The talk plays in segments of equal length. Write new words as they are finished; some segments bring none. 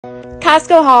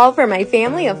Costco haul for my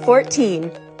family of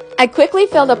 14. I quickly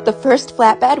filled up the first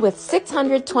flatbed with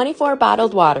 624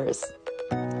 bottled waters.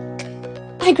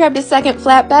 I grabbed a second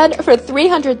flatbed for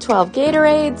 312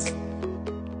 Gatorades,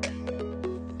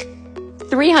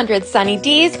 300 Sunny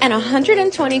D's, and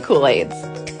 120 Kool-Aids.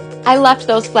 I left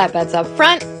those flatbeds up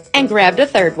front and grabbed a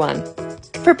third one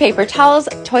for paper towels,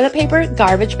 toilet paper,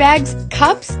 garbage bags,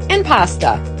 cups, and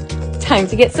pasta. Time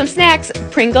to get some snacks: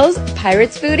 Pringles,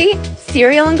 Pirates Foodie,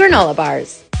 cereal, and granola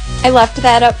bars. I left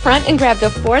that up front and grabbed a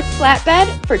fourth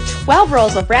flatbed for 12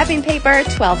 rolls of wrapping paper,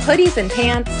 12 hoodies and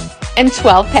pants, and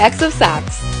 12 packs of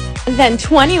socks. Then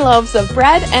 20 loaves of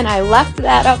bread, and I left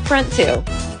that up front too.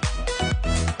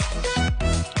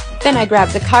 Then I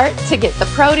grabbed a cart to get the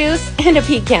produce and a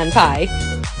pecan pie,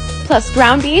 plus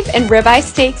ground beef and ribeye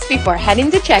steaks before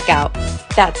heading to checkout.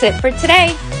 That's it for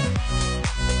today.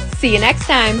 See you next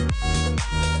time.